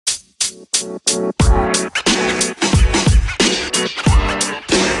Hello,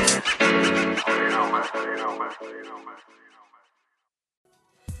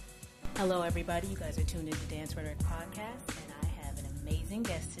 everybody. You guys are tuned into Dance Rhetoric Podcast, and I have an amazing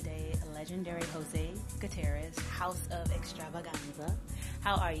guest today, legendary Jose Gutierrez, House of Extravaganza.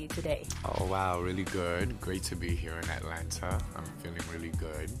 How are you today? Oh, wow. Really good. Great to be here in Atlanta. I'm feeling really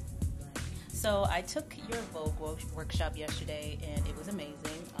good. So I took your Vogue workshop yesterday, and it was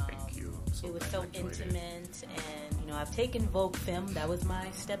amazing. Thank you. It was so intimate, and, you know, I've taken Vogue Femme. That was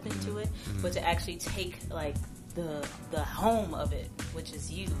my step into it. But to actually take, like, the home of it, which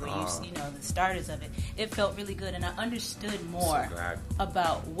is you, where you know, the starters of it, it felt really good, and I understood more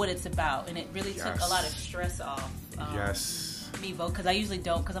about what it's about, and it really took a lot of stress off. Me Vogue, because I usually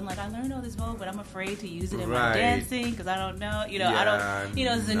don't, because I'm like, I learned all this Vogue, but I'm afraid to use it in my dancing, because I don't know, you know, I don't, you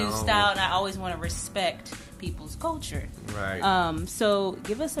know, it's a new style, and I always want to respect people's culture. So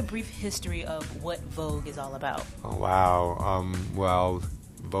give us a brief history of what Vogue is all about. Oh, wow. Well,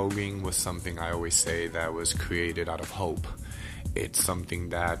 voguing was something I always say that was created out of hope. It's something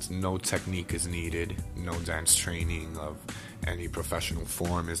that no technique is needed, no dance training of any professional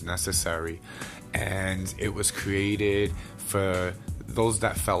form is necessary, and it was created for those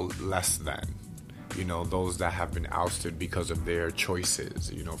that felt less than, you know, those that have been ousted because of their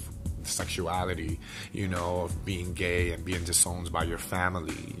choices, you know, sexuality, you know, of being gay and being disowned by your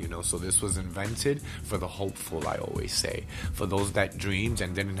family, you know. So this was invented for the hopeful, I always say, for those that dreamed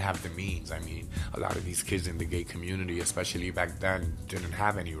and didn't have the means. I mean, a lot of these kids in the gay community, especially back then, didn't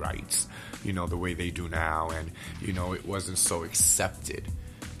have any rights, you know, the way they do now, and, you know, it wasn't so accepted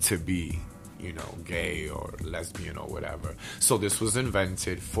to be, you know, gay or lesbian or whatever. So this was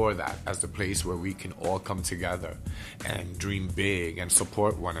invented for that, as a place where we can all come together and dream big and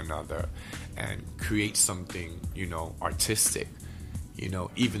support one another and create something, you know, artistic, you know,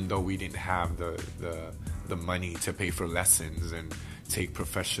 even though we didn't have the money to pay for lessons and take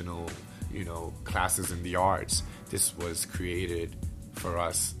professional, you know, classes in the arts. This was created for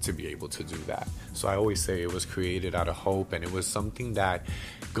us to be able to do that. So I always say it was created out of hope, and it was something that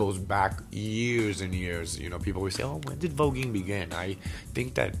goes back years and years. You know, people always say, oh, when did voguing begin? I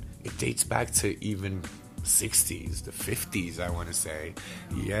think that it dates back to even 60s, the 50s, I want to say.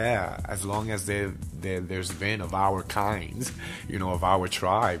 Yeah, as long as there's been of our kind, you know, of our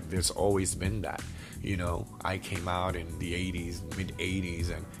tribe, there's always been that. You know, I came out in the 80s,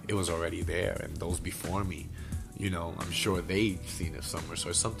 mid-80s, and it was already there, and those before me, you know, I'm sure they've seen it somewhere. So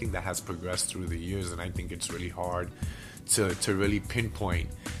it's something that has progressed through the years, and I think it's really hard to really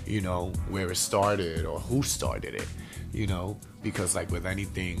pinpoint, you know, where it started or who started it, you know, because like with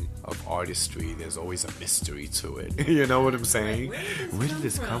anything of artistry, there's always a mystery to it. You know what I'm saying? Where did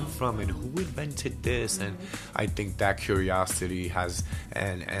this come from, and who invented this? And I think that curiosity has,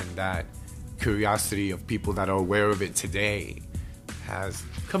 and that curiosity of people that are aware of it today has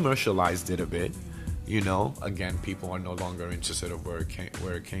commercialized it a bit. You know, again, people are no longer interested in where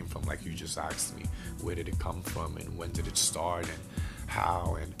it came from. Like you just asked me, where did it come from, and when did it start, and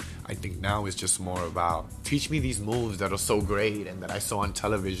how? And I think now it's just more about, teach me these moves that are so great and that I saw on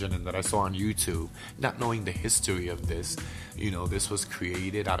television and that I saw on YouTube, not knowing the history of this. You know, this was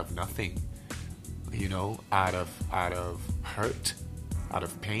created out of nothing, you know, out of hurt, out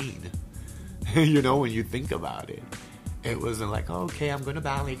of pain. You know, when you think about it, it wasn't like, oh, okay, I'm going to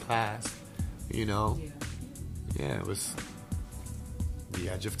ballet class. You know, yeah, it was the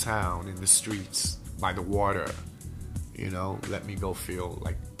edge of town, in the streets, by the water, you know, let me go feel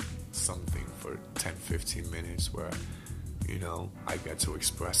like something for 10, 15 minutes where, you know, I get to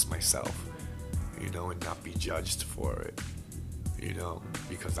express myself, you know, and not be judged for it, you know,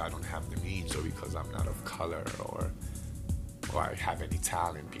 because I don't have the means, or because I'm not of color, or I have any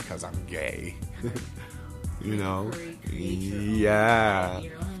talent because I'm gay, you know, yeah.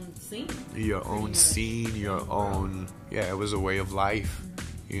 Your own scene, your own, yeah, it was a way of life,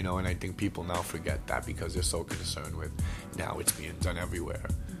 you know, and I think people now forget that because they're so concerned with, now it's being done everywhere.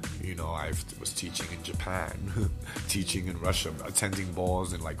 You know, I was teaching in Japan, teaching in Russia, attending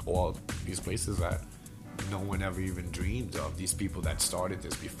balls in like all these places that no one ever even dreamed of. These people that started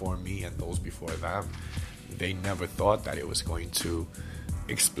this before me and those before them, they never thought that it was going to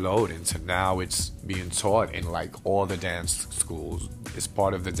explode into, now it's being taught in like all the dance schools. It's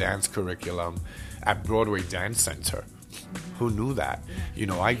part of the dance curriculum at Broadway Dance Center. Who knew that? You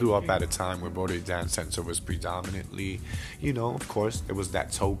know, I grew up at a time where Broadway Dance Center was predominantly, you know, of course, there was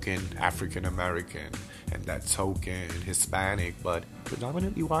that token African American and that token Hispanic, but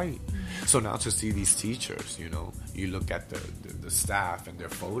predominantly white. So now to see these teachers, you know, you look at the staff and their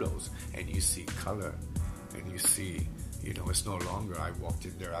photos, and you see color, and you see You know, it's no longer, I walked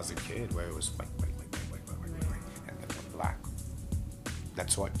in there as a kid where it was white, and then one black.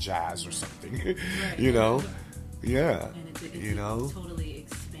 That's what, jazz or something, you know? Yeah, and you know? Totally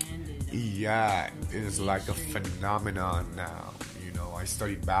expanded. Yeah, it's like a phenomenon now. You know, I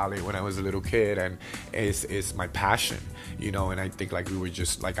studied ballet when I was a little kid, and it's my passion, you know, and I think like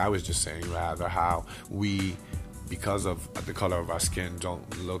I was just saying rather, how we, because of the color of our skin,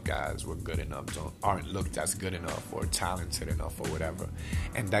 don't look as we're good enough, aren't looked as good enough or talented enough or whatever.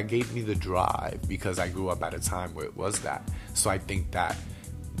 And that gave me the drive, because I grew up at a time where it was that. So I think that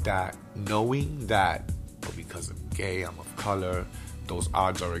knowing that, well, because I'm gay, I'm of color, those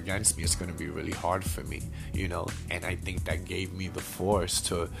odds are against me, it's going to be really hard for me, you know. And I think that gave me the force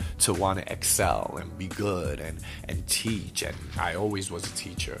to want to excel and be good and teach. And I always was a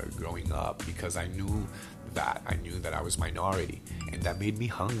teacher growing up, because I knew that I was minority, and that made me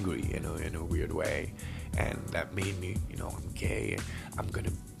hungry in a weird way. And that made me, you know, I'm gay, and I'm going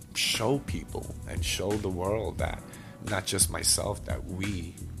to show people and show the world that, not just myself, that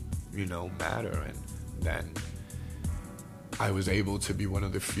we, you know, matter. And then I was able to be one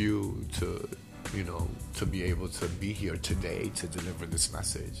of the few to, you know, to be able to be here today to deliver this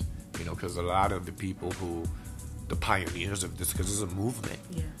message, you know, because a lot of the people who, the pioneers of this, because it's a movement,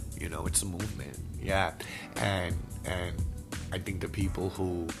 you know, it's a movement, and I think the people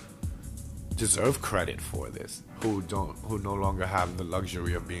who deserve credit for this, who no longer have the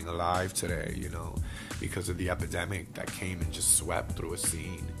luxury of being alive today, you know, because of the epidemic that came and just swept through a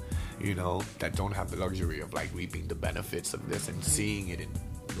scene, you know, that don't have the luxury of like reaping the benefits of this and seeing it in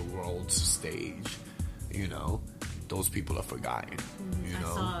the world's stage, you know, those people are forgotten. You know,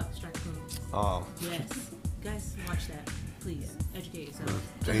 I saw Strike Room. Oh, yes, guys, watch that, please. Educate yourself.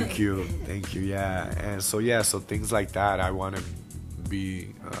 Thank you. Yeah, and so things like that, I want to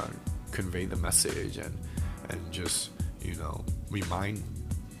be convey the message and just, you know, remind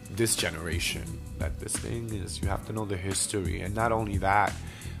this generation that this thing is, you have to know the history. And not only that,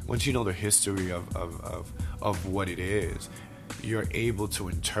 once you know the history of what it is, you're able to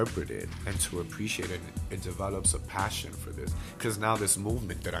interpret it and to appreciate it. It develops a passion for this, because now this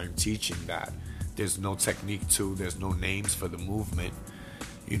movement that I'm teaching, that there's no technique to, there's no names for the movement,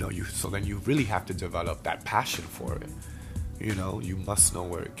 you know, so then you really have to develop that passion for it. You know, you must know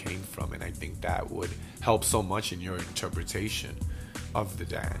where it came from, and I think that would help so much in your interpretation of the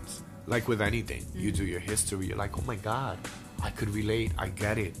dance. Like with anything, you do your history, you're like, oh my God, I could relate, I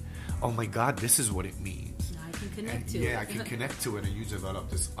get it. Oh my God, this is what it means. I can connect to it. Yeah, I can connect to it, and you develop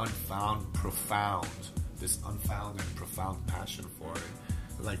this unfound and profound passion for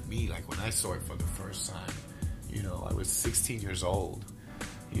it. Like me, like when I saw it for the first time, you know, I was 16 years old.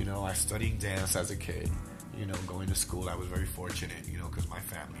 You know, I studied dance as a kid. You know, going to school, I was very fortunate, you know, because my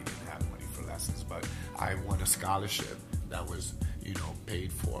family didn't have money for lessons. But I won a scholarship that was, you know,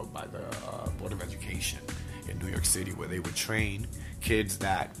 paid for by the Board of Education in New York City, where they would train kids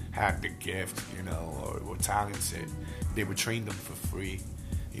that had the gift, you know, or were talented. They would train them for free,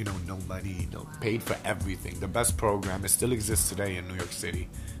 you know, no money, paid for everything. The best program, it still exists today in New York City.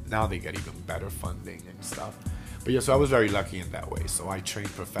 Now they get even better funding and stuff. But yeah, so I was very lucky in that way. So I trained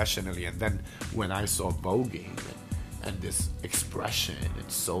professionally, and then when I saw voguing and this expression,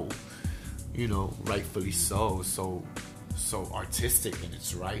 it's so, you know, rightfully so artistic, and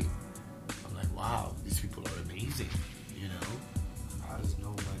it's right. I'm like, wow, these people are amazing, you know? How does no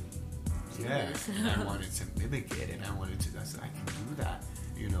one? Yeah, and I wanted to mimic it, and I wanted to. I said, I can do that,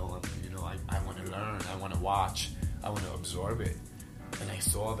 you know. I want to learn, I want to watch, I want to absorb it, and I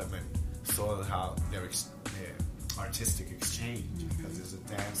saw them and saw how their artistic exchange, because there's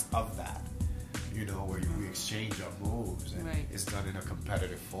a dance of that, you know, where we exchange our moves, and it's done in a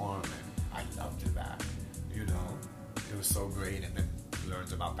competitive form, and I loved that, you know. It was so great. And then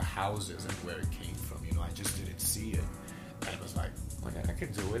learned about the houses and where it came from, you know. I just didn't see it, and I was like, oh yeah, I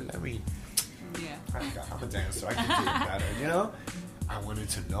can do it. I mean, I'm a dancer, I can do it better, you know. I wanted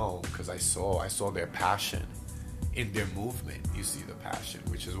to know, because I saw their passion in their movement. You see the passion,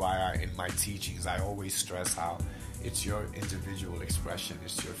 which is why in my teachings I always stress how it's your individual expression,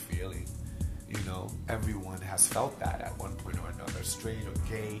 it's your feeling. You know, everyone has felt that at one point or another, straight or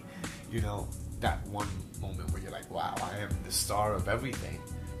gay, you know, that one moment where you're like, wow, I am the star of everything.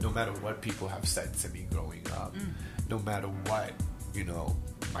 No matter what people have said to me growing up, no matter what, you know,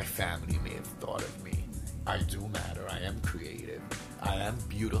 my family may have thought of me, I do matter. I am creative. I am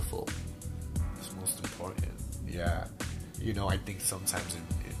beautiful. It's most important. Yeah. You know, I think sometimes in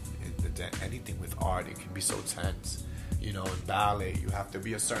anything with art, it can be so tense. You know, in ballet, you have to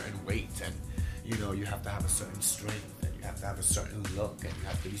be a certain weight, and, you know, you have to have a certain strength, and you have to have a certain look, and you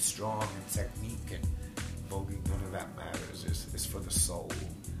have to be strong and technique, and voguing, none of that matters. It's for the soul.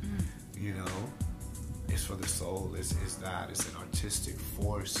 You know, it's for the soul. It's an artistic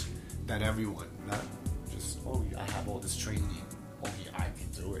force that everyone, not just, oh, I have all this training, only I can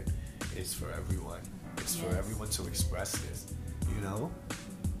do it. It's for everyone. It's for everyone to express this, you know?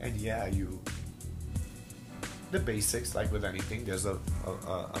 And yeah, the basics, like with anything, there's a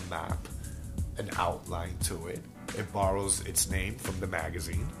map, an outline to it. It borrows its name from the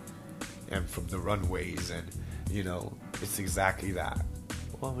magazine and from the runways, and, you know, it's exactly that.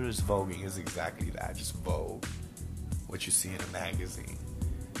 What is voguing is exactly that, just vogue. What you see in a magazine.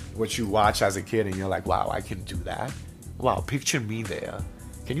 What you watch as a kid and you're like, wow, I can do that. Wow, picture me there.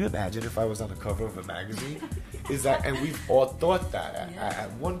 Can you imagine if I was on the cover of a magazine? Is that, and we've all thought that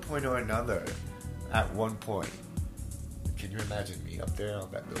at one point or another. At one point. Can you imagine me up there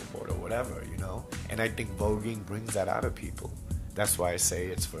on that billboard or whatever, you know? And I think voguing brings that out of people. That's why I say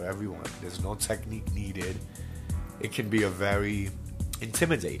it's for everyone. There's no technique needed. It can be a very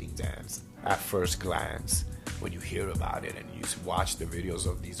intimidating dance at first glance when you hear about it and you watch the videos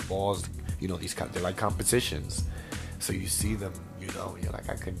of these balls, you know, they're like competitions. So you see them, you know, and you're like,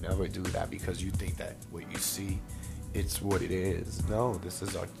 I could never do that, because you think that what you see, it's what it is. No, this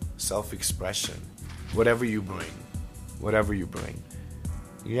is our self-expression. Whatever you bring.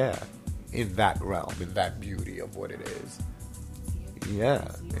 Yeah, in that realm, in that beauty of what it is.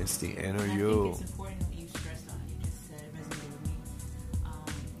 Yeah, it's the inner you. I think it's important what you stressed on. You just said it resonated with me.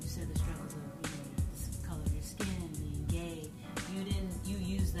 You said the struggles of, the color of your skin, being gay. You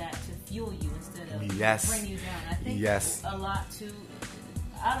use that to fuel you instead of bring you down. I think a lot too.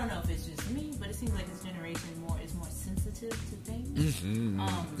 I don't know if it's just me, but it seems like this generation is more sensitive to things. Mm-hmm.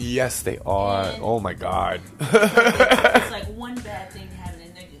 Yes, they are. Oh my God. It's like one bad thing happening,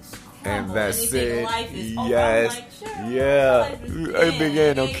 and they just crumble. And that's it. Life is yes. Like, sure, yeah. I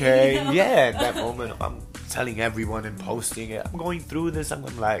begin, okay. You know? Yeah, at that moment, I'm telling everyone and posting it. I'm going through this. I'm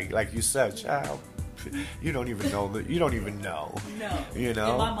like you said, child. You don't even know that. You don't even know. No. You know.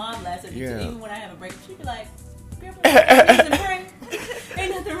 And my mom laughs at me too. Even when I have a break, she'd be like,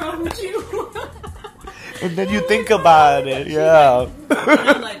 ain't nothing wrong with you. And then you think about it, yeah. And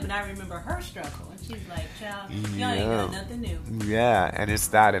I'm like, but I remember her struggle, and she's like, child, y'all ain't got nothing new. Yeah, and it's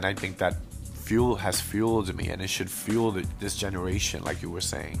that, and I think that has fueled me, and it should fuel this generation, like you were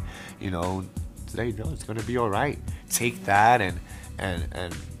saying. You know, today, no, it's gonna be all right. Take that and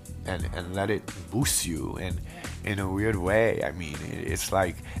let it boost you, and in a weird way. I mean, it's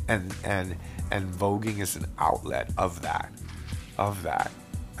like, and voguing is an outlet of that.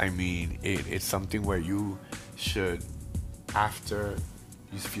 I mean, it's something where you should, after,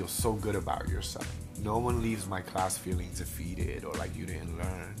 you feel so good about yourself. No one leaves my class feeling defeated or like you didn't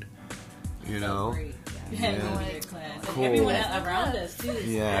learn. You know? Yeah. Cool. Everyone around us too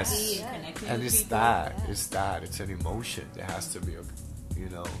is yes. happy and connected and with it's people. that. It's an emotion. There has to be you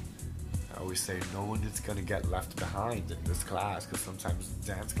know, I always say no one is going to get left behind in this class, because sometimes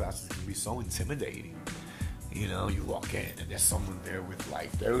dance classes can be so intimidating. You know, you walk in and there's someone there with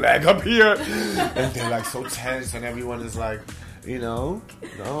like their leg up here and they're like so tense, and everyone is like, you know,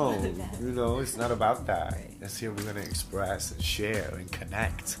 no, you know, it's not about that. That's here we're going to express and share and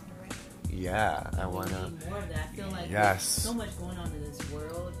connect. Yeah, I want to. More of that. I feel like there's so much going on in this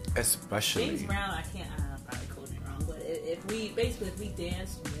world. Especially. James Brown, I probably quoted it wrong, but if we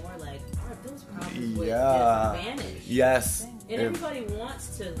danced more, like, those problems would vanish. Yes. And everybody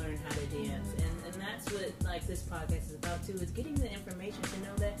wants to learn how to dance, and that's what like this podcast is about too, is getting the information to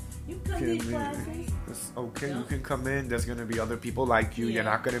know that you can come to these classes. It's okay, you can come in. There's gonna be other people like you. You're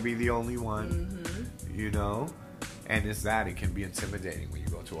not gonna be the only one. Mm-hmm. You know, and it's that it can be intimidating when you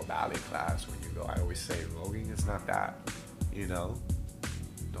go to a ballet class. When you go, I always say, voguing is not that. You know,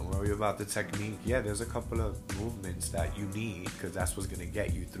 don't worry about the technique. Yeah, there's a couple of movements that you need, because that's what's gonna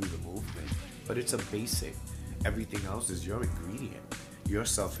get you through the movement. But it's a basic. Everything else is your ingredient, your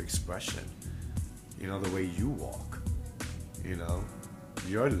self-expression. You know, the way you walk, you know,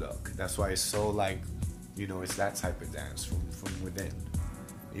 your look. That's why it's so like, you know, it's that type of dance from within,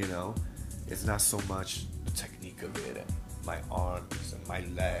 you know. It's not so much the technique of it and my arms and my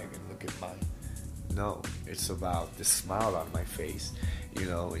leg and look at no, it's about the smile on my face, you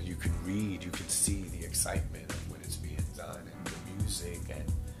know, and you can read, you can see the excitement of when it's being done and the music, and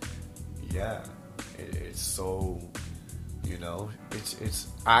yeah, it's so... You know,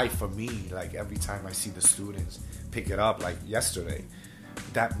 for me, like every time I see the students pick it up, like yesterday,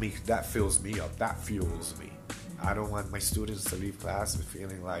 that fills me up. That fuels me. I don't want my students to leave class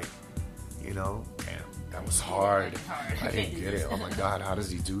feeling like, you know, damn, that was hard. I didn't get it. Oh my God, how does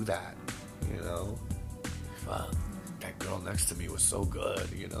he do that? You know, fuck, that girl next to me was so good.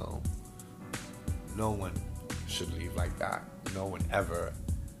 You know, No one should leave like that. No one ever.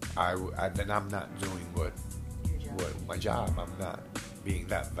 Then I'm not doing what my job. I'm not being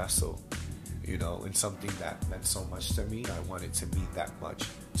that vessel, you know, and something that meant so much to me. I want it to mean that much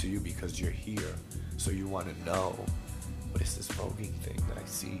to you because you're here. So you want to know, what is this voguing thing that I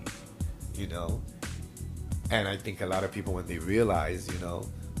see, you know? And I think a lot of people, when they realize, you know,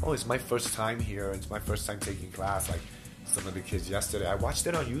 oh, it's my first time here, it's my first time taking class, like some of the kids yesterday, I watched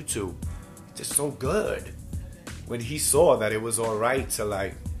it on YouTube. It's just so good. When he saw that it was all right to,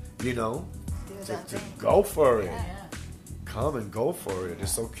 like, you know, to go for it. Yeah. Come and go for it.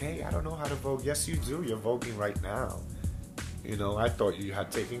 It's okay. I don't know how to vogue. Yes, you do. You're voguing right now. You know, I thought you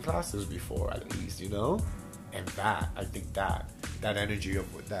had taken classes before, at least, you know? And I think that energy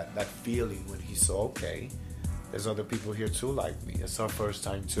of that feeling when he saw, okay, there's other people here too like me. It's our first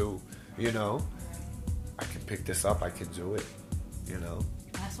time too, you know? I can pick this up. I can do it, you know?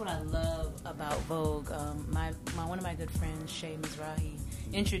 That's what I love about Vogue. One of my good friends, Shay Mizrahi,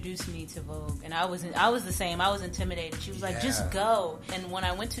 introduced me to Vogue, and I was the same. I was intimidated. She was like, "Just go." And when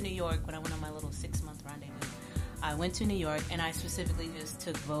I went to New York, when I went on my little 6-month rendezvous, I went to New York, and I specifically just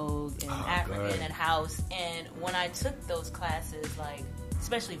took Vogue and African and House. And when I took those classes, like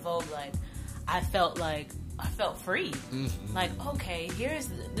especially Vogue, like I felt free. Mm-hmm. Like, okay,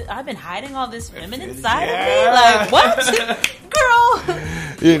 I've been hiding all this feminine side of me. Like, what? Girl,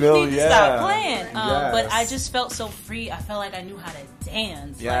 you need to stop playing. But I just felt so free. I felt like I knew how to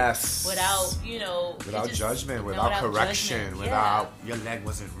dance. Yes. Like, without judgment, without correction, without your leg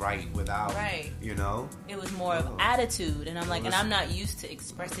wasn't right, you know? It was more of attitude. And I'm like, and I'm not used to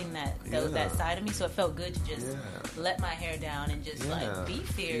expressing that side of me. So it felt good to just let my hair down and just like be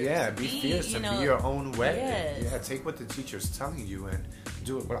fierce. Yeah, be fierce and be your own way. Yes. Yeah, take what the teacher's telling you and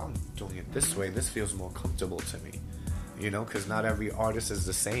do it. Well, I'm doing it this way. This feels more comfortable to me. You know, because not every artist is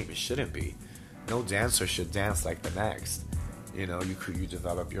the same. It shouldn't be. No dancer should dance like the next. You know, you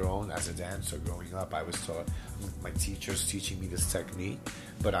develop your own as a dancer. Growing up, I was taught, my teacher's teaching me this technique,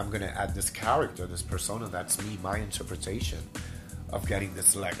 but I'm going to add this character, this persona. That's me, my interpretation of getting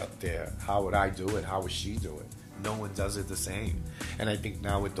this leg up there. How would I do it? How would she do it? No one does it the same. And I think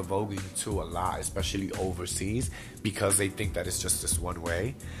now with the voguing too, a lot, especially overseas, because they think that it's just this one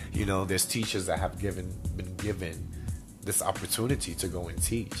way. You know, there's teachers that have been given this opportunity to go and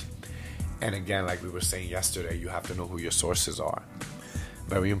teach. And again, like we were saying yesterday, you have to know who your sources are.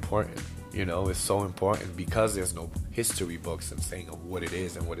 Very important. You know, it's so important because there's no history books and saying of what it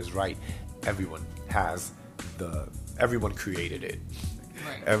is and what is right. Everyone created it.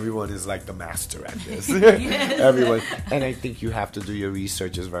 Right. Everyone is like the master at this. Everyone. And I think you have to do your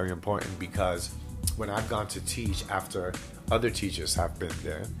research is very important, because when I've gone to teach after other teachers have been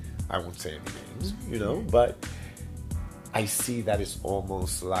there, I won't say any names, you know, but I see that it's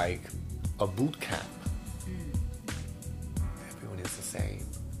almost like a boot camp. Everyone is the same.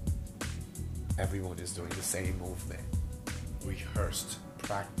 Everyone is doing the same movement. Rehearsed,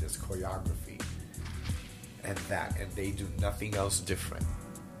 practice, choreography, and they do nothing else different.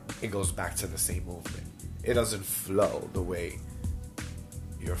 It goes back to the same movement. It doesn't flow the way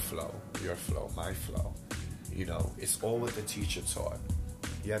your flow, my flow. You know, it's all what the teacher taught.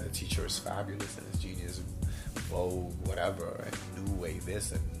 Yeah, the teacher is fabulous and is genius, Vogue, whatever, and new way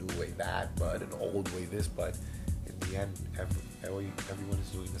this and new way that, but an old way this, but in the end, everyone is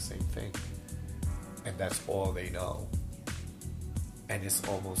doing the same thing. And that's all they know. And it's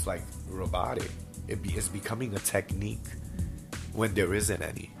almost like robotic. It's becoming a technique when there isn't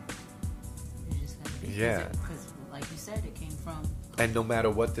any. Yeah. Because, like you said, it came from... And no matter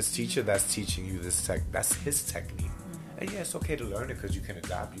what this teacher that's teaching you this that's his technique. Mm-hmm. And yeah, it's okay to learn it because you can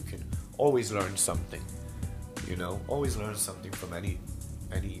adapt. You can always learn something. You know, always learn something from any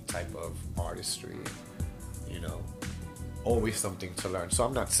type of artistry. You know, always something to learn. So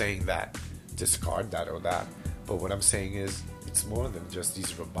I'm not saying that discard that or that. But what I'm saying is, it's more than just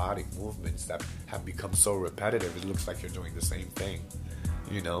these robotic movements that have become so repetitive. It looks like you're doing the same thing.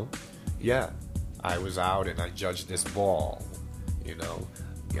 You know? Yeah. I was out and I judged this ball, you know,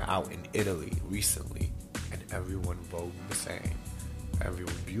 out in Italy recently, and everyone vogued the same.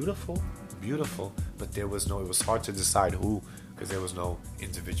 Everyone beautiful, but it was hard to decide who, because there was no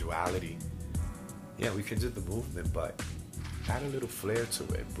individuality. Yeah, we can do the movement, but add a little flair to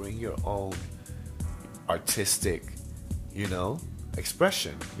it. Bring your own artistic, you know,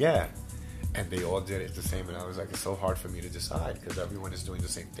 expression. Yeah. And they all did it the same, and I was like, it's so hard for me to decide because everyone is doing the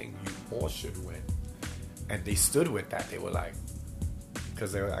same thing. You all should win. And they stood with that. They were like,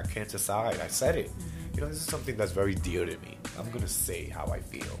 because they were like, I can't decide. I said it. Mm-hmm. You know, this is something that's very dear to me. I'm going to say how I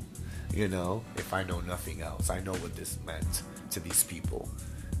feel. You know, if I know nothing else, I know what this meant to these people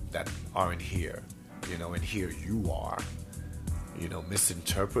that aren't here. you know, and here you are, you know,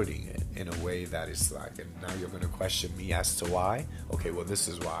 misinterpreting it in a way that is like, and now you're going to question me as to why. Okay, well, this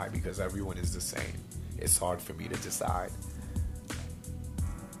is why, because everyone is the same. It's hard for me to decide.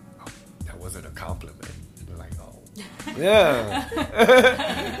 Oh, that wasn't a compliment. They're like, oh, yeah.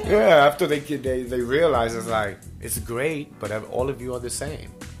 Yeah, after they realize it's like, it's great, but all of you are the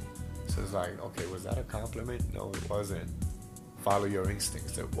same. So it's like, okay, was that a compliment? No, it wasn't. Follow your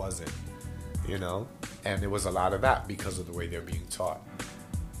instincts. It wasn't, you know? And there was a lot of that because of the way they're being taught.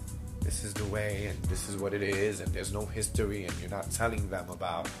 This is the way, and this is what it is, and there's no history, and you're not telling them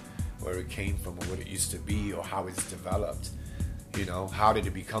about where it came from or what it used to be or how it's developed. You know, how did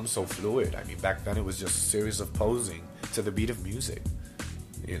it become so fluid? I mean, back then it was just a series of posing to the beat of music.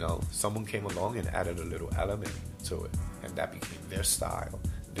 You know, someone came along and added a little element to it, and that became their style.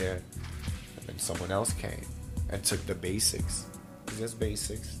 And then someone else came and took the basics. Just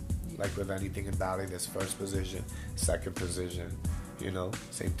basics. Like with anything in ballet, there's first position, second position, you know,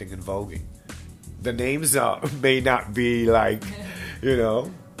 same thing in voguing. The names may not be like, you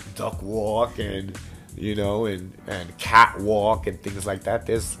know, duck walk and, you know, and catwalk and things like that.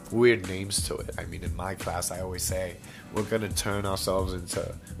 There's weird names to it. I mean, in my class, I always say, we're going to turn ourselves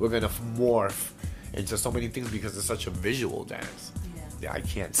we're going to morph into so many things because it's such a visual dance. Yeah, I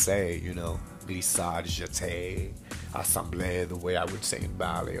can't say, you know, glissade, jeté, assemblée, the way I would say in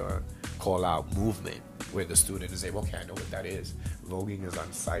ballet, or call out movement, where the student is able, okay, I know what that is. Voguing is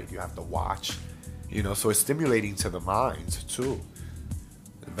on sight. You have to watch, you know, so it's stimulating to the mind, too.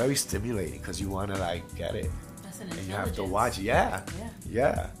 Very stimulating because you want to, like, get it. That's an and intelligence. you have to watch.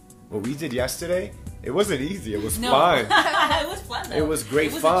 Yeah. What we did yesterday, it wasn't easy. It was fun. It was fun, though. It was great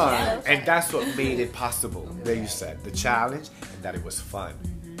It was fun. And that's what made it possible. There you said. The challenge, and that it was fun.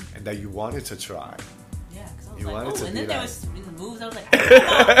 And that you wanted to try. Yeah, because I was You like, wanted to and be then there like- was moves. I was like, I didn't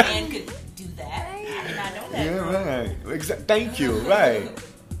know a man could do that. I did not know that. Yeah, right. Thank you. Right.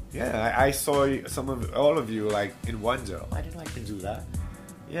 Yeah, I saw all of you like in wonder. Oh, I didn't know I can do that.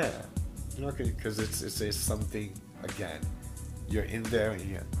 Yeah, you know, because it's something again. You're in there and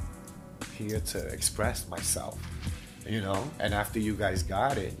you're here to express myself, you know. And after you guys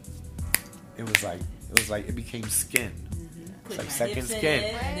got it, it was like it became skin. It's like second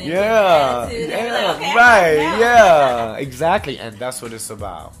skin. Yeah, right. Yeah, exactly. And that's what it's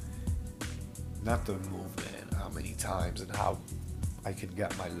about. Not the movement, how many times and how I can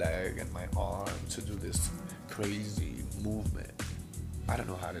get my leg and my arm to do this crazy movement. I don't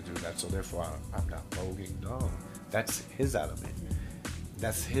know how to do that, so therefore I'm not voguing. No, that's his element.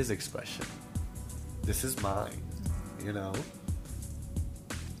 That's his expression. This is mine, you know?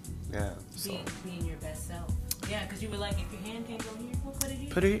 Yeah. So. Being your best self. Yeah, because you were like, if your hand can't go here, we'll put it here.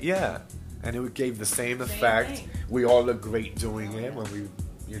 Put it, yeah. And it gave the same effect. thing. We all looked great doing it when we,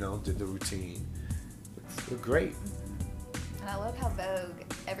 you know, did the routine. It was great. And I love how Vogue,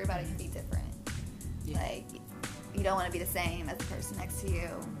 everybody can be different. Yeah. Like, you don't want to be the same as the person next to you.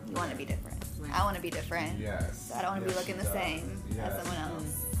 You want to be different. Right. I want to be different. Yes. So I don't want to Yes, be looking she the does. same Yes. as someone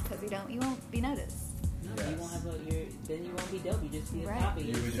else. Because you won't be noticed. No, Yes. you won't have then you won't be dope. You just be a Right. copy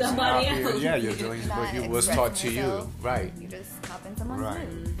You of were just somebody copying- else. Yeah, you're doing Not what was expressing taught to yourself. you. Right. You just copying someone's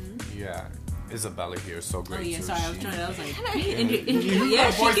Right. move. Yeah. Isabella here is so Oh great yeah, too. sorry, I was She- trying to. I was like, That she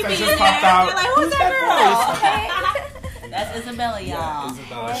voice could that be just in popped there. out. You're like, who's Who's that that girl? That's Isabella, Yeah, y'all.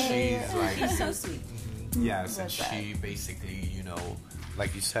 Isabella, she's like She's so sweet. yes, and What's that? she basically, you know,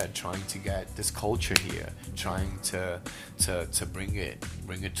 like you said, trying to get this culture here, trying to bring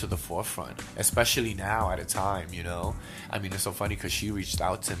it to the forefront, especially now at a time, you know. I mean, it's so funny because she reached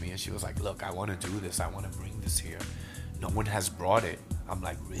out to me and she was like, "Look, I want to do this. I want to bring this here. No one has brought it." I'm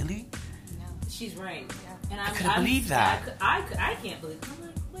like, "Really?" She's right. Yeah. And I couldn't believe that. I can't believe. I'm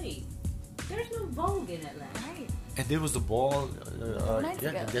like, wait, there's no Vogue in Atlanta. Right. And there was the ball. Nights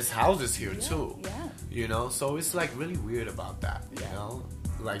ago. There's houses here too. Yeah. You know, so it's like really weird about that. You Yeah. know,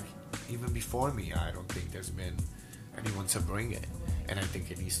 like even before me, I don't think there's been anyone to bring it, and I think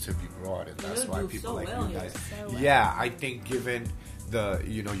it needs to be brought, and that's You why do people so like well you here. guys. So well. Yeah, I think given the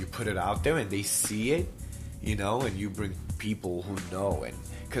you put it out there and they see it, you know, and you bring people who know, and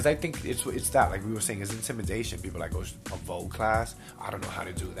because I think it's that like we were saying, it's intimidation. People are like, oh, a Vogue class, I don't know how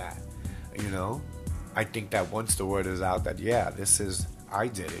to do that, you know. I think that once the word is out that I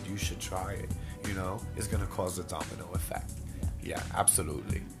did it, you should try it, you know, it's gonna cause a domino effect. Yeah,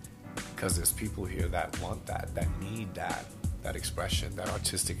 absolutely. Because there's people here that want that need that expression, that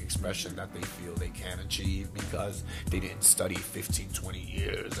artistic expression that they feel they can achieve because they didn't study 15, 20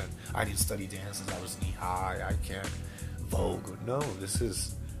 years, and I didn't study dance since I was knee high. I can't Vogue. No, it's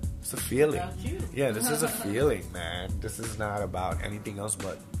a feeling. About you. Yeah, this is a feeling, man. This is not about anything else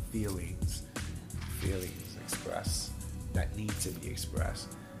but feelings. feelings expressed that need to be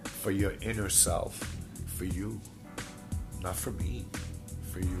expressed for your inner self, for you, not for me,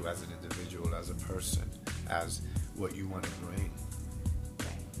 for you as an individual, as a person, as what you want to bring.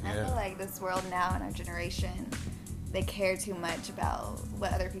 I feel like this world now in our generation, they care too much about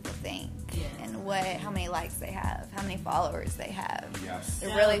what other people think and how many likes they have, how many followers they have. Yes.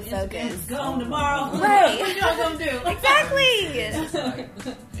 They're really focused. Go home tomorrow. Right. What y'all gonna do? Exactly.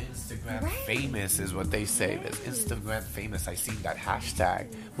 Instagram famous is what they say. There's Instagram famous. I seen that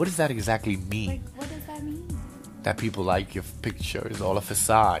hashtag. What does that exactly mean? Like, what does that mean? That people like your picture is all a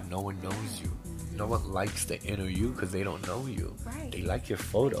facade. No one knows you. No one likes the inner you because they don't know you. Right. They like your They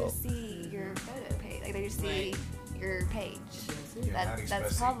photo. just see your photo page. Like, they just see your page. You're not That's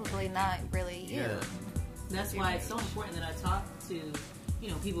expressing probably not really you. Yeah. That's why it's so important that I talk to,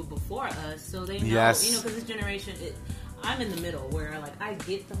 people before us, so they know, Yes. because this generation, I'm in the middle where I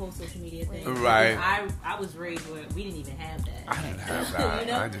get the whole social media thing. Right. I was raised where we didn't even have that. I didn't have that.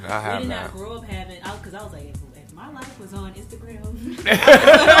 You know? I did not have we did that. not grow up having, because I was like, if my life was on Instagram,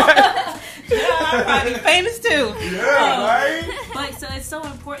 I'd probably be famous too. Yeah, right? But so it's so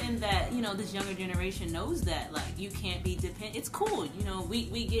important that this younger generation knows that you can't be dependent. It's cool,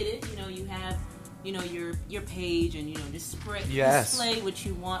 we get it. You have your page and just display what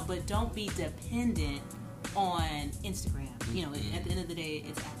you want, but don't be dependent on Instagram. At the end of the day,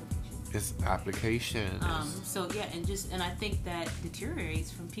 it's application. It's application. So yeah, and I think that deteriorates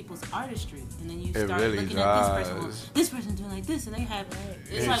from people's artistry, and then you It start really looking does. at this person. Well, this person doing like this, and they have.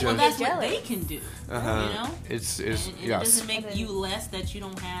 It's It like, well, just- that's what they can do. It's And it yes. doesn't make you less that you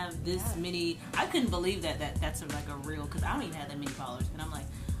don't have this many. I couldn't believe that's a real, because I don't even have that many followers, and I'm like,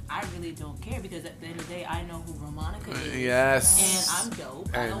 I really don't care, because at the end of the day, I know who Romanica is. Yes. And I'm dope.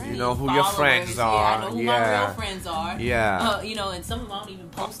 And I you need know who your followers. friends Yeah, are. I know who Yeah. my real friends are. Yeah. And some of them I don't even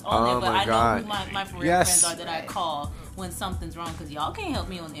post Oh on there, but my I know God. who my real Yes. friends are that I call when something's wrong, because y'all can't help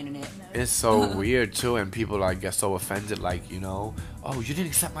me on the internet. It's so weird too, and people get so offended, oh, you didn't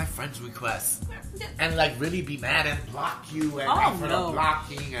accept my friend's request, and really be mad and block you and for the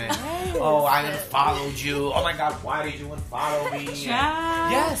blocking, and I unfollowed you. Oh my God, why did you unfollow me?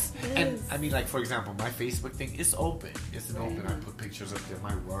 Child. Yes, and I mean, for example, my Facebook thing is open. It's an open. I put pictures of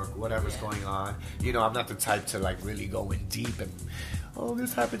my work, whatever's going on. I'm not the type to really go in deep and. Oh,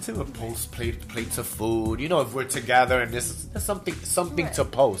 this happened too. Post plates of food. If we're together and there's something to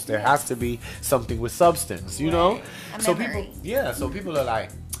post, there has to be something with substance. A So memory. people are like,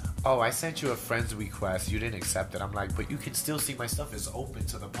 oh, I sent you a friend's request. You didn't accept it. I'm like, but you can still see my stuff is open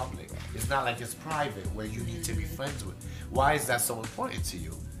to the public. It's not like it's private where you need to be friends with. Why is that so important to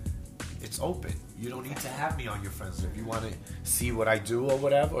you? It's open. You don't need to have me on your friends. If you want to see what I do or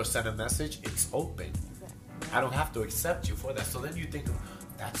whatever, or send a message, it's open. I don't have to accept you for that. So then you think,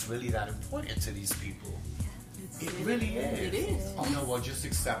 that's really that important to these people. It really is. It is. Oh no, well just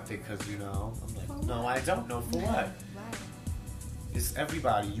accept it because I'm like, no, I don't know for what. It's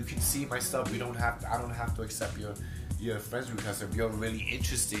everybody. You can see my stuff. I don't have to accept your friends request. If you're really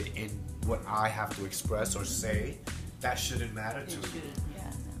interested in what I have to express or say, that shouldn't matter to you.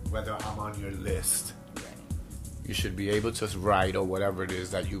 Whether I'm on your list. You should be able to write or whatever it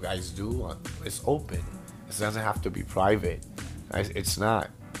is that you guys do. It's open. It doesn't have to be private. It's not,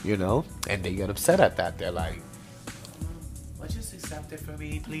 And they get upset at that. They're like, well, just accept it for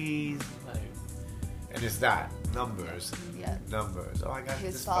me, please. And it's that. Numbers. Yeah. Numbers. Oh, I got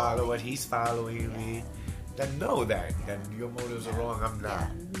His this following. follower. He's following me. Then know that. Then your motives are wrong. I'm not.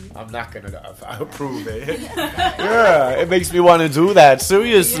 I'm not going to approve it. Yeah. It makes me want to do that.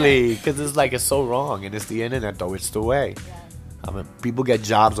 Seriously. Because it's so wrong. And it's the internet, though. It's the way. I mean, people get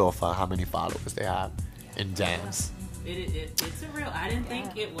jobs off of how many followers they have in dance. It's a real. I didn't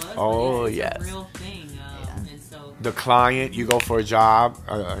think it was. Oh, but it's yes. a real thing. And so The client, you go for a job,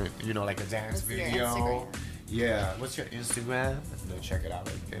 like a dance What's your video. Instagram? Yeah. What's your Instagram? Check it out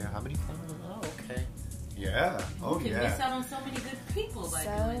right there. How many followers? Oh, okay. Yeah. Oh, you can yeah. miss out on so many good people by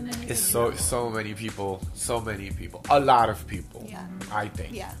So doing that. many. It's so many people. So many people. A lot of people. Yeah. I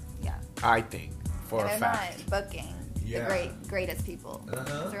think. Yeah. I think. For And a they're fact. not booking Yeah. the greatest people.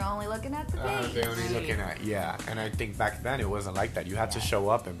 Uh-huh. They're only looking at the page. They're only looking at, and I think back then it wasn't like that. You had to show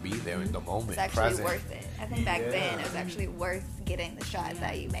up and be there in the moment, It's actually present. worth it. I think back then it was actually worth getting the shot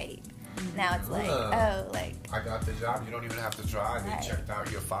that you made. Now it's like, I got the job. You don't even have to try. They Right. checked out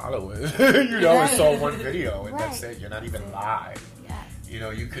your followers. It's all one video, and that's Right. it. You're not even live.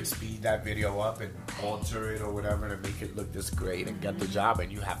 yeah. You could speed that video up and alter it or whatever to make it look this great and get the job,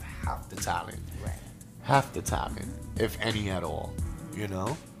 and you have half the talent. Right. Half the talent, if any at all.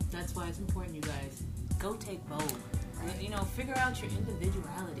 That's why it's important, you guys. Go take Vogue. You know, figure out your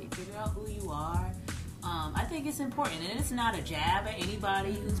individuality. Figure out who you are. I think it's important, and it's not a jab at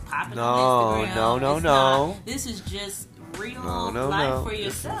anybody who's popping on Instagram. No. This is just real life for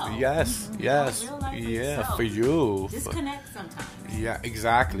yourself. Yes, yes, real life for yeah, yourself. for you. Disconnect sometimes. Yeah,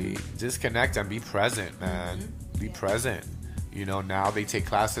 exactly. Disconnect and be present, man. Be present. You know, now they take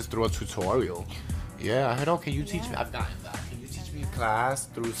classes through a tutorial. Yeah, hello, can you teach me? I've gotten that. Can you teach me a class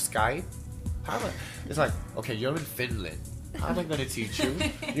through Skype? It's like, okay, you're in Finland. How am I going to teach you?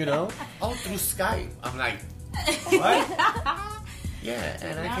 You know? Oh, through Skype. I'm like, what? Yeah,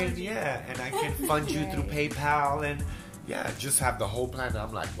 and I can fund you through PayPal and just have the whole plan.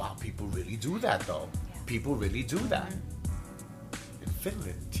 I'm like, wow, people really do that though. Yeah. People really do that. In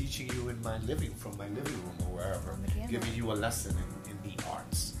Finland, teaching you from my living room or wherever, giving you a lesson in the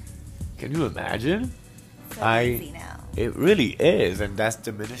arts. Can you imagine? So easy now. It really is, and that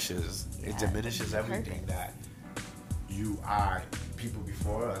diminishes. It diminishes everything that people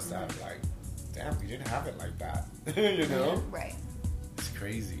before us that like, damn, we didn't have it like that. You know? Right. It's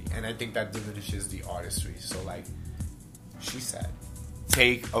crazy. And I think that diminishes the artistry. So like she said,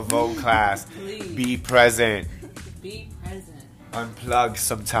 take a Vogue class. Please. Be present. Be present. Unplug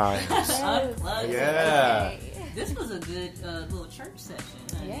sometimes. Unplug. Yeah. This was a good little church session.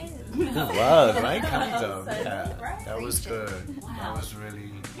 Yes. It was, right? Kind of. Right? Yeah. That was good. Wow. That was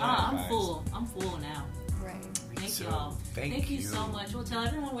really I'm nice. full. I'm full now. Right. Thank y'all. Thank you so much. We'll tell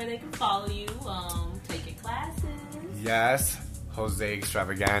everyone where they can follow you, take your classes. Yes. Jose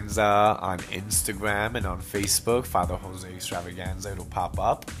Extravaganza on Instagram and on Facebook. Father Jose Extravaganza. It'll pop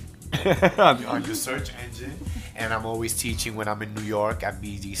up on your search engine. And I'm always teaching when I'm in New York at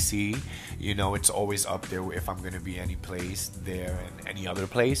BDC. You know, it's always up there if I'm going to be any place there and any other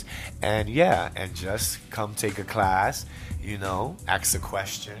place. And and just come take a class, you know, ask a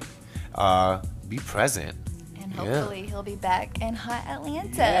question, be present. And hopefully he'll be back in hot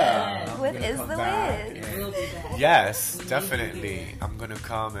Atlanta with Is the Wiz. We'll be back. Yes, definitely. I'm going to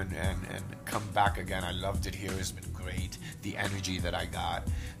come and come back again. I loved it here. It's been great. The energy that I got,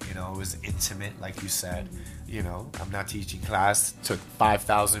 you know, it was intimate, like you said. You know, I'm not teaching class to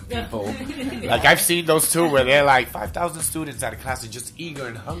 5,000 people. Like, I've seen those too where they're like 5,000 students at a class are just eager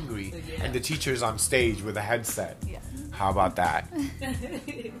and hungry. Yeah. And the teacher's on stage with a headset. Yeah. How about that?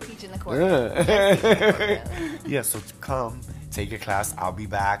 Teaching the choreo. Yeah, so come, take a class. I'll be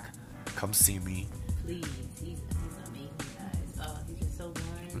back. Come see me. Please. He's amazing, guys. He's just so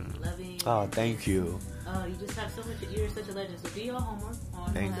warm, loving. Oh, thank you. You just have so much. You're such a legend. So do your homework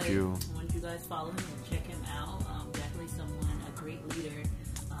on Thank you. I want you guys follow him and check him out. Definitely a great leader.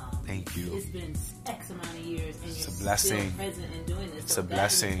 Thank you. It's been X amount of years, and it's you're a blessing. Still present and doing this. It's so a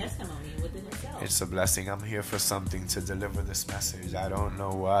blessing. That is a testimony within itself. It's a blessing. I'm here for something to deliver this message. I don't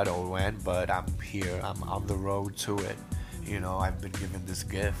know what or when, but I'm here. I'm on the road to it. You know, I've been given this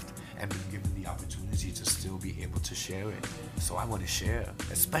gift and been given the opportunity to still be able to share it. So I want to share,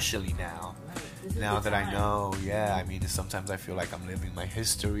 especially now. Right. Now that I know, I mean, sometimes I feel like I'm living my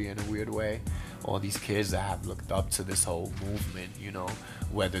history in a weird way. All these kids that have looked up to this whole movement, you know,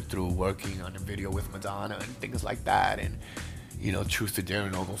 whether through working on a video with Madonna and things like that, and, you know, Truth or Dare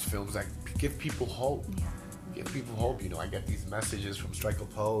and all those films that give people hope. Yeah. Give people hope. You know, I get these messages from Strike a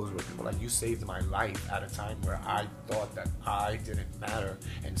Pose where people are like, you saved my life at a time where I thought that I didn't matter,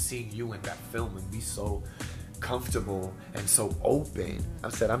 and seeing you in that film and be so comfortable and so open, I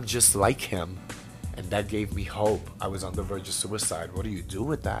said, I'm just like him, and that gave me hope. I was on the verge of suicide. What do you do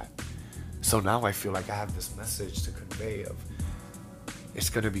with that? So now I feel like I have this message to convey of,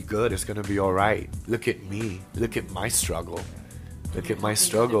 it's gonna be good, it's gonna be all right. Look at me, look at my struggle. Look at my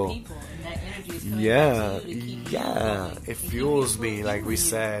struggle. Yeah. It fuels me, like we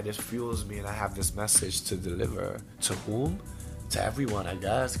said. It fuels me, and I have this message to deliver. To whom? To everyone, I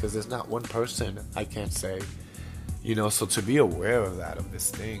guess, because there's not one person I can't say. You know, so to be aware of that, of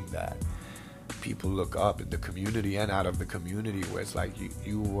this thing that people look up in the community and out of the community, where it's like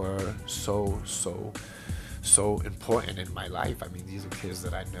you were so important in my life. I mean, these are kids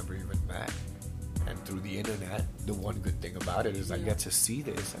that I never even met. And through the internet, the one good thing about it is I get to see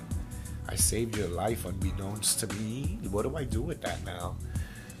this, and I saved your life unbeknownst to me. What do I do with that now?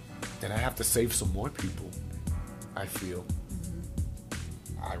 Then I have to save some more people, I feel.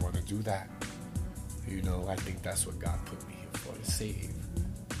 I want to do that. You know, I think that's what God put me here for, to save.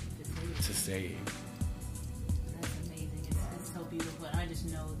 To save. That's amazing. It's so beautiful. And I just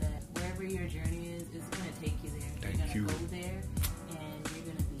know that wherever your journey is, it's going to take you there. Thank you. You're going to go there, and you're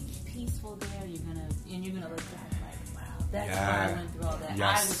going to be peaceful there. You're going to look back like, wow, that's why I went through all that.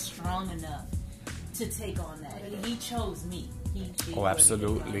 Yes. I was strong enough to take on that. He chose me. Oh,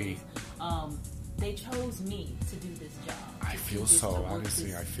 absolutely. they chose me to do this job. I feel so,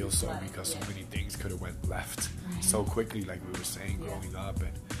 honestly, I feel so because so many things could have went left so quickly, like we were saying, growing up,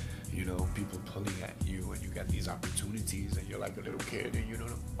 and you know, people pulling at you, and you get these opportunities, and you're like a little kid, and you don't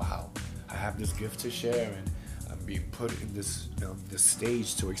know, wow, I have this gift to share, and I'm being put in this this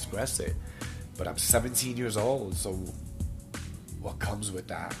stage to express it. But I'm 17 years old, so what comes with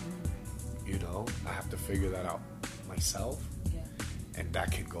that? You know, I have to figure that out myself, and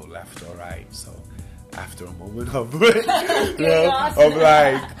that can go left or right. So after a moment of of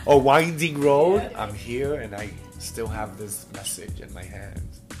like a winding road, I'm here, and I still have this message in my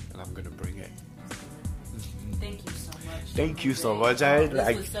hands, and I'm gonna bring it. Thank you so much. Thank you so much. I had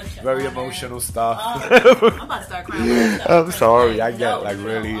like very emotional stuff. I'm about to start crying. I'm sorry. I get like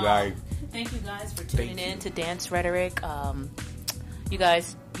really like. Thank you guys for tuning in to Dance Rhetoric. You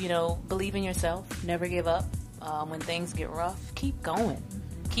guys, you know, believe in yourself. Never give up. When things get rough, keep going.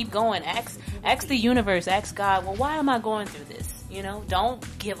 Keep going. Ask the universe. Ask God. Well, why am I going through this? You know, don't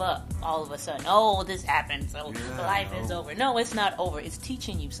give up all of a sudden. Oh, this happened, so life is over. No, it's not over. It's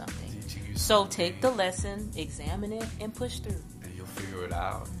teaching you something. So take the lesson, examine it, and push through. And you'll figure it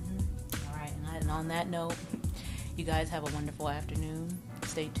out. All right. And on that note, you guys have a wonderful afternoon.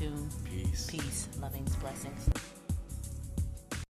 Stay tuned. Peace. Peace. Lovings. Blessings.